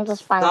you I'm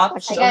just fine. stop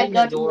with I shutting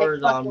gotta the go to my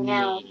doors on fucking me?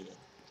 house.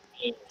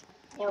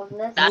 Yo,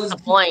 this- That's the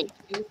point.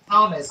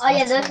 Thomas. Oh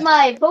yeah, that's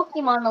my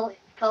Pokemon Up in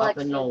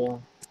collection. the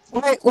wall.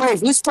 Wait,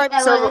 who's private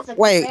Yeah, well, server? it's a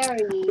Wait,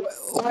 fairy.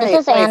 This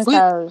is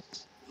Antos.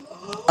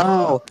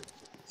 Oh,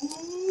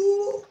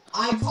 Ooh,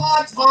 I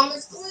caught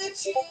Thomas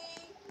glitching.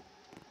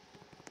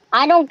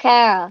 I don't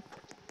care.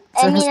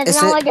 So I mean, it's is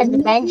not it- like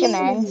it's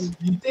Benjamin's. Ooh,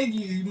 you think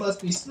you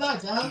must be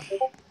smart, huh?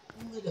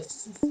 Little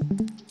susie.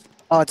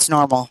 oh, it's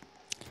normal.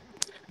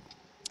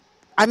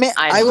 I mean,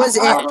 I'm- I was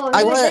in, Oh,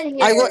 I who's was,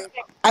 in I here? was,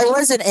 I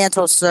was in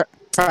Anto's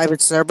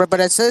private server, but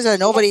it says that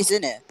nobody's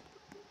in it.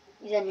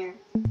 He's in here.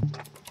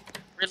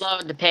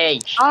 Reload the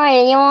page.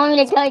 Alright, you want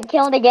me to get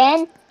killed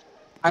again?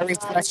 I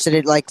refreshed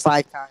it like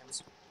 5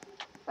 times.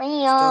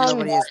 Still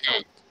nobody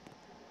is.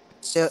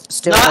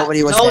 Still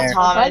nobody was no, there.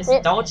 Thomas, That's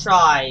it. don't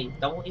try.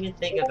 Don't even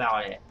think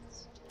about it.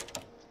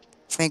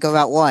 Think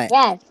about what?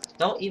 Yes.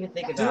 Don't even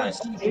think about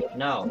it.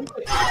 No.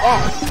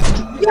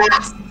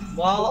 Yes.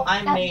 Well,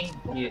 I made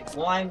you.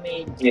 Well, I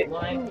made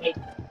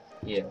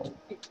you.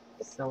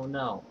 So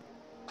no.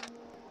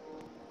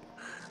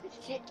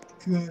 Shit.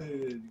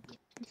 Good.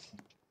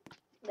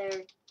 There.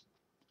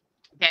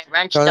 Okay,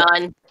 wrench So-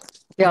 done.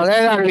 Yo,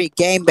 they're gonna be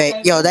game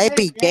bait. Yo, they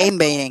be game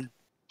baiting.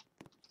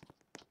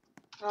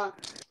 Huh.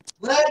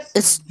 Let's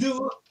It's-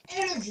 do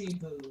energy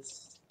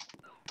boost.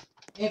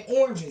 And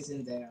oranges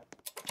in there.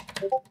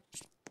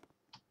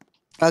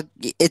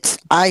 It's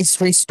I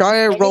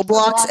restarted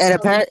Roblox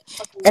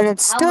and it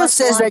still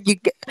says that you.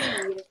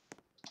 Speed.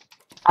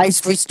 I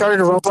restarted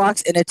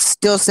Roblox and it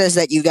still says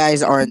that you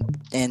guys aren't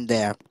in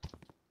there.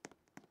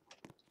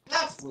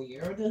 That's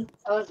weird. That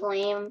was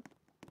lame.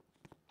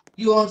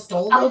 You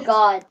uninstalled Oh it?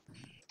 god.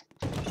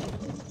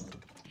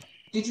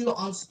 Did you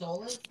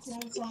uninstall it,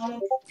 Clone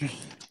Sonic? If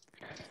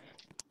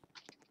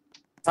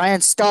I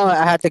install it,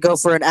 I have to go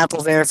for an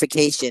Apple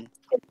verification,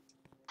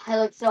 I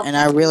look so and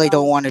I really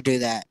don't want to do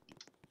that.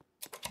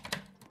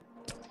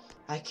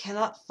 I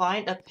cannot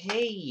find a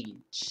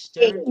page.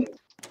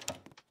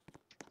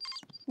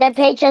 That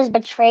page has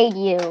betrayed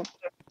you.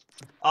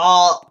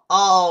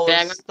 Oh,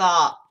 Dang.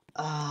 stop.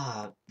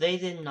 They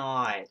did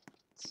not.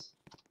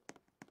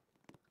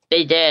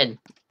 They did.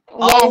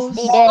 Oh, Yes,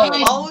 he did.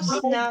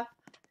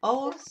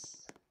 Oh,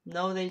 snap.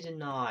 No, they did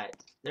not.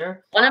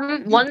 They're. One of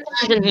them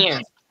is in here.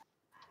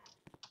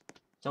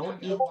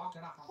 Don't you.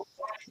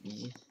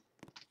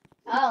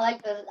 I don't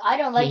like this. I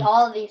don't like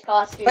all of these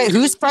costumes. Wait,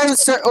 whose private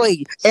server?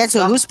 Wait,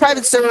 Ansel, whose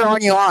private server are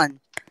you on?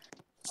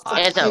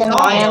 I Ansel. have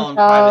my own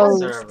private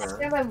Santos. server.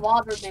 They're my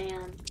water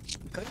man.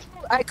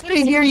 I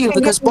couldn't hear you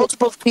because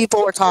multiple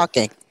people were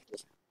talking.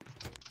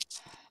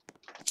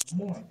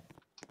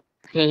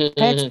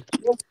 Ansel,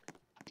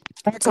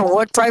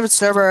 what private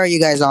server are you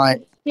guys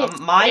on?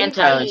 Mine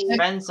Santos. is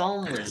friends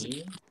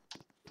only.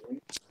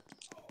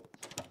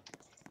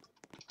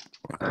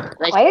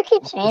 Like, Why do you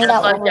keep saying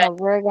that Like over that. and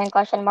over again?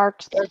 Question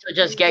marks. so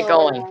just get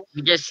going.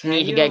 You just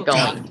need to get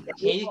going.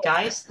 Can you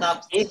guys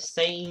stop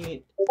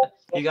saying?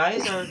 You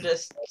guys are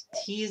just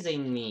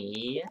teasing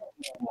me,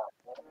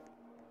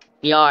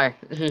 We are.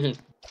 and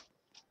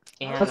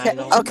Okay, I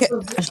don't. okay.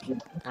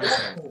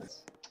 I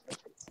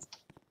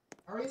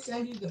already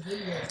sent you the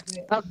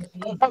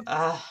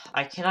video.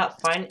 I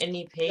cannot find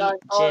any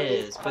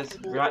pages with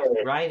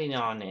writing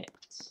on it.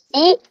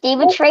 See? He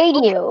betrayed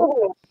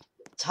you.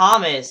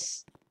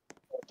 Thomas,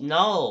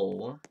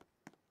 no.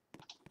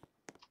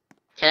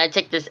 Can I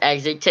take this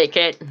exit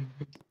ticket?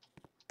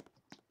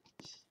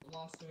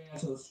 Belongs to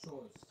Angel's choice.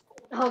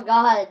 Oh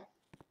god.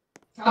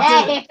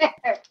 Captain! That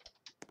hair.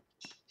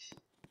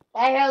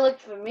 That hair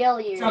looks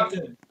familiar.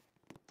 Captain!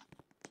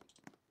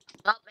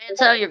 Well,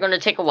 Ansel, you're gonna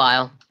take a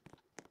while.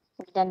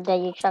 Then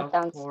you shut Of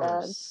down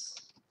course.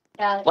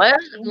 Yeah. What?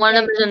 One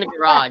of them is in the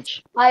garage.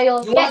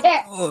 I'll You get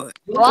it.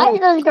 Why is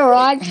this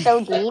garage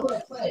so deep?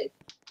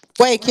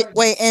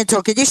 Wait,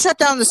 Anto, can you shut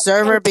down the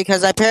server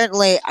because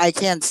apparently I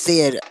can't see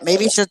it.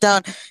 Maybe shutting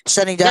down the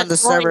Just join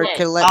server it.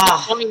 can let.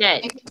 Join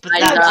it. But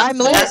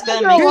that's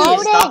gonna make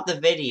you stop the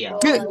video.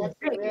 Dude.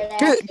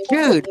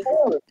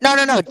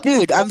 No,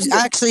 dude. I'm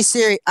actually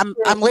serious. I'm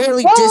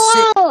literally just.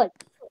 Roll!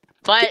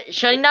 But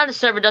shutting down the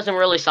server doesn't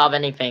really solve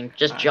anything.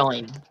 Just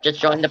join. Just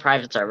join the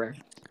private server.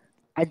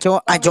 I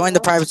joined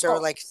the private server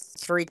like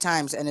 3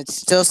 times, and it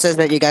still says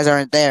that you guys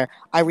aren't there.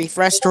 I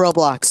refreshed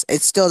Roblox.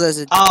 It still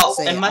doesn't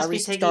say It must I be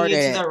taking you restarted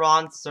to it. the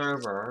wrong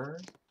server.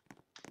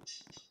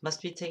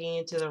 Must be taking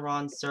you to the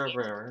wrong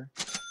server.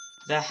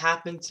 That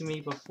happened to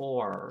me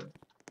before.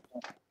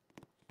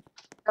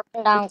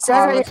 Down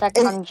car looks like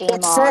from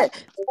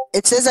Gmod.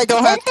 It says I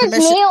don't have This is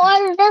permission. me,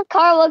 or this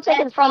car looks like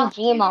it's from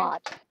Gmod.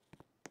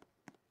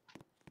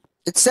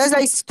 It says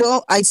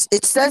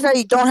it says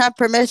I don't have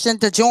permission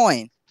to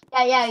join.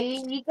 Yeah,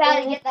 you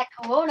gotta get that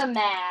corona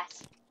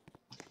mask.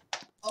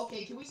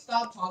 Okay, can we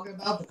stop talking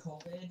about the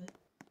COVID?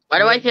 Why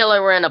do I feel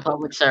like we're in a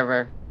public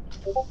server?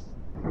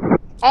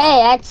 Hey,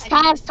 that's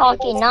Taz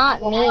talking,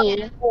 not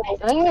me.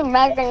 Don't you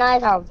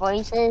recognize our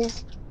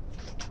voices?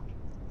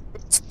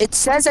 It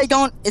says I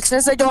don't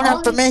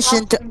have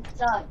permission to.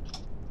 Suck.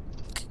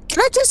 Can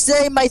I just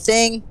say my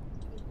thing?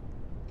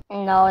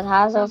 No, it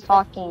has us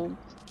talking.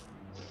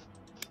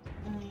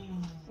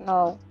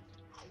 No.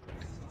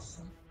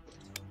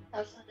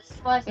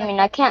 I mean,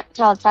 I can't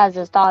tell Taz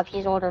to stop.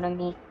 He's older than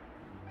me.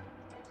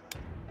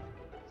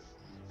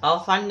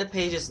 I'll find the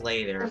pages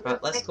later,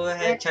 but let's go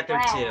ahead chapter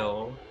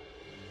 2.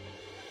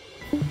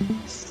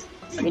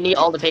 We need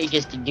all the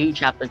pages to do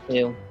chapter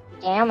 2.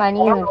 Damn, I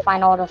didn't even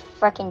find all the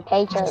freaking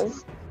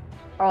pages.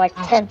 Or like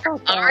 10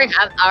 fucking. I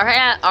have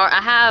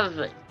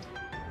I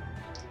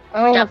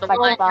only have chapter like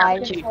 1, 5.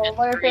 chapter 2,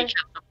 chapter 3,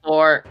 chapter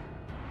 4.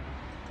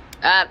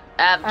 I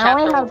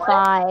only chapter have 1.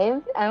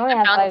 5. I only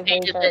have Found the 5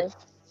 pages pages.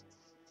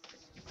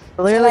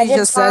 Literally did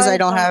just says I find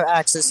don't some- have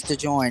access to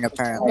join, I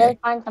apparently. did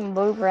find some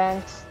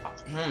blueprints.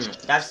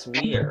 That's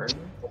weird.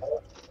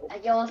 I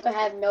can also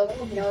have no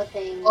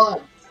thing.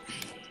 But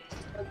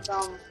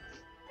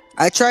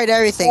I tried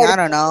everything, I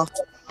don't know.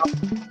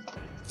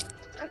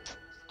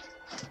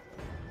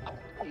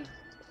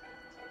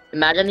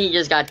 Imagine he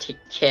just got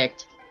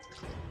kicked.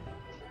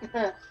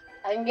 I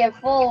can get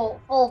full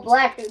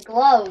black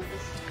gloves.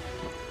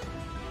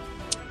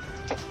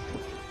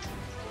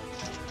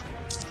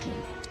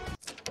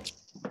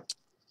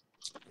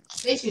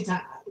 station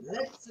time.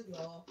 Let's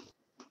go.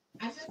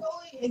 I should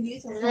only in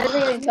these. It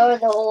doesn't even cover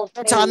the whole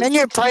face. So I'm in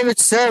your private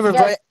server,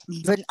 Yeah.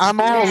 but I'm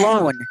all Yeah.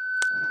 alone.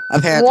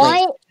 Apparently.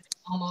 What?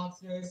 All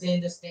monsters in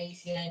the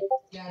station.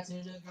 Get to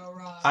the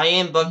garage. Are you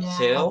in book now.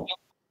 2?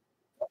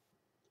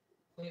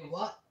 Wait,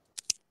 what?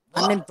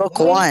 I'm in book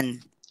What?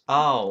 1.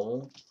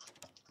 Oh.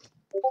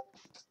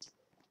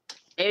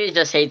 Maybe he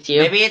just hates you.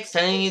 Maybe it's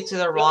sending you to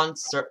the wrong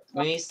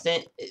maybe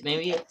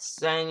it's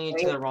sending you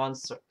to the wrong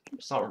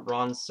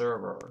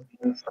server.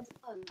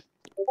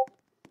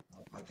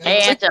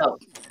 Hey, Anto.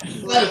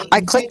 I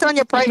clicked on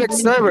your private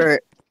server.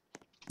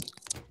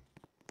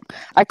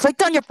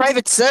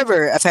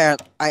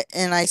 Apparently,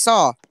 and I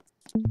saw.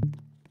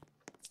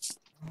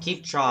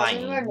 Keep Can I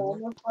wear trying.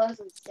 normal clothes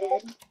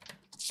instead?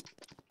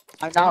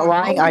 I'm not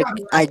lying.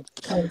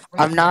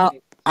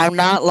 I'm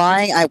not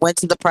lying. I went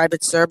to the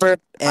private server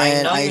I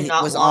and know you're I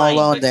not was all lying,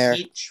 alone but there.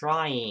 keep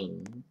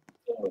trying.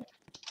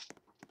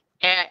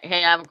 Hey,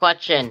 I have a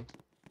question.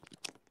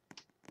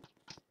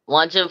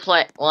 Want to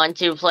play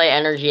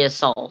Energy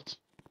Assault?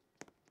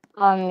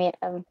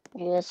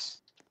 Yes.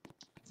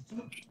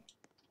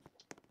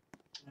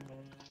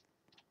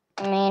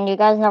 I mean, you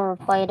guys never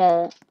played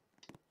it.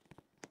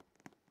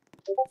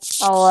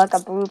 Oh, like a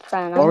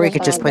blueprint. Or I'm we just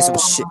could just play gonna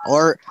some get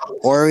it.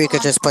 shit. Or we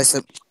could just play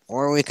some.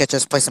 Or we could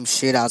just play some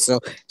shootout.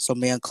 So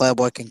me and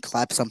Clapboy can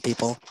clap some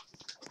people.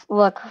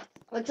 Look,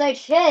 Looks like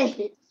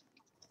shit.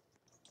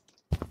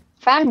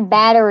 found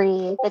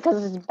battery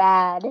because it's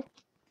bad.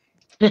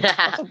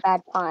 That's a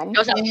bad pun.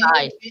 Goes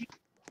outside.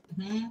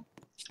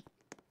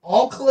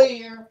 All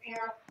clear.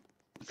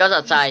 Goes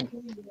outside.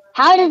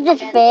 How does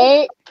this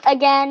fit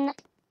again?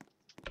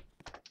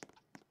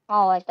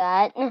 Oh, like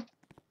that.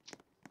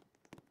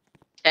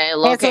 Hey,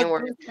 locating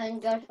where.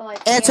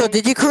 And so,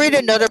 did you create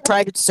another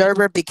private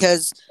server?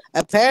 Because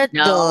apparently,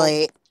 No.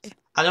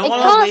 I don't It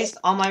want to costs- waste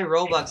all my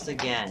Robux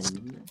again.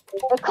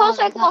 It costs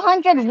like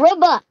 100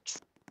 Robux.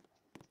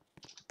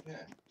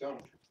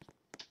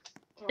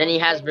 Then he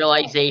has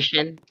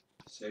realization.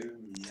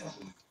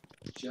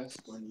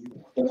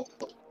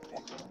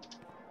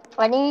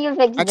 Why didn't you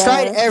fix I this?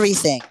 tried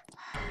everything.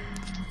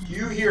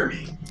 You hear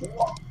me?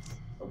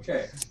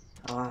 Okay.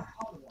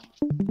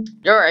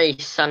 You're a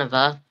son of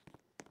a.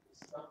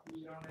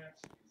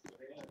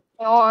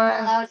 Or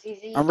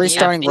I'm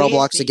restarting please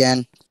Roblox be-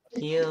 again.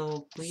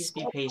 Heal, please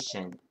be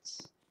patient.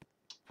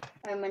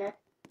 Wait a minute.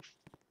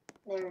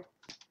 There.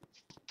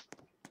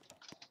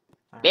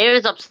 Maybe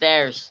it's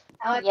upstairs.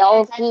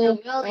 Yelky.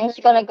 I'm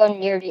just gonna go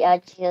near the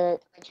edge here,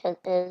 which it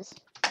is.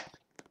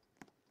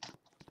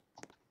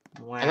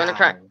 Wow. I'm gonna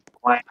try.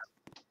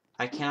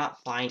 I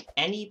cannot find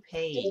any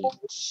page.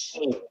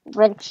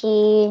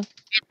 Richie.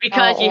 It's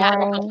because you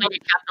haven't orange.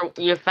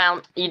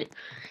 completed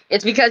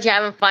It's because you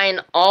haven't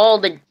found all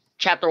the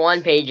chapter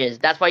 1 pages.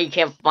 That's why you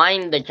can't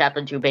find the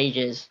chapter 2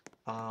 pages.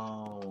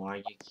 Oh, are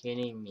you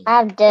kidding me? I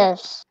have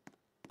this.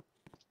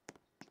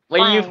 What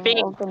do you Fine, think?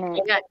 open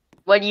it.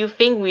 What do you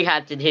think we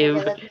had to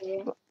do?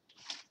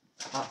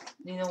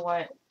 You know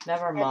what?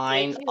 Never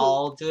mind.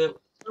 I'll do it.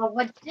 Oh,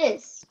 what's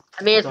this?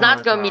 I mean, it's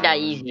not gonna be that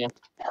easy.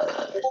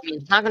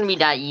 It's not gonna be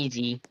that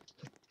easy.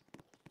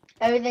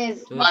 Everything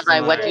is. Do it Like,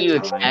 some what other do you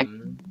expect?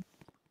 time.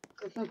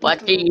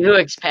 What do you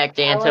expect,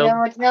 I wonder Anto?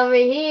 what's over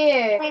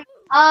here.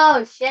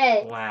 Oh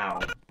shit. Wow.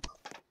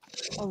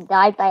 I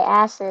died by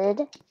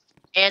acid.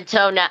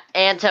 Anto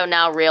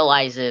now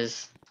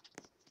realizes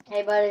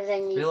Hey, buddies, I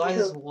need Realize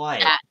you. what?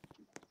 that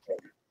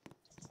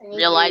I need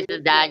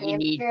realizes that you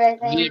need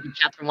hamster, I think. the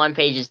chapter 1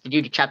 pages to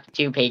do the chapter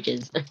 2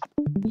 pages.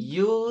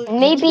 You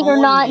Maybe you're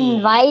told not me.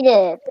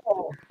 invited.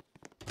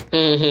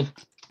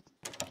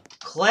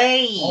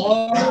 Clay!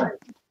 Oh,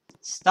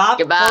 Stop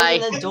Goodbye.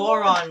 closing the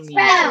door on me.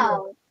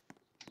 Wow.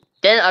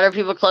 Then other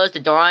people close the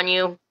door on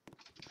you.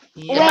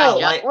 Yeah,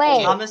 Wait, like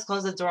wait. Thomas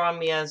closed the door on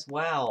me as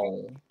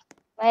well.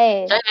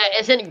 Wait. So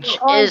isn't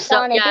Oh, is so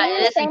Sonic, yeah, didn't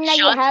you it say isn't that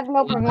you shut. have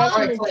no permission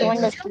alright, to Clay. join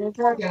the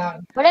server? Yeah,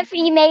 What if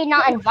he may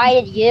not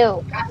invited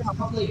you? that's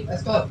complete.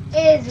 Let's go.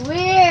 It's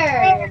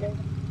weird.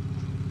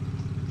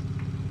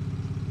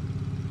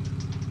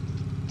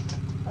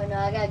 Oh no,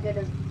 I gotta go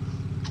to.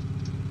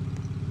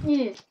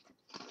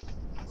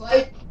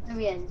 Clay. Let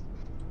me in.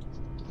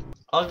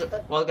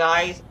 Well,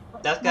 guys,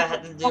 that's gonna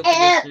have to do for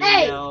Hey, this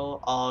hey! video.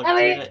 I'll do Come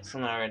here. it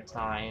some other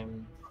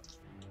time.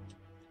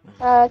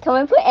 Can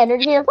we put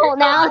energy assault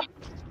now?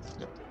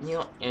 You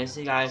know, and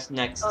see you guys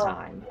next Oh.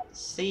 time.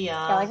 See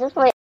ya. Can we just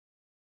play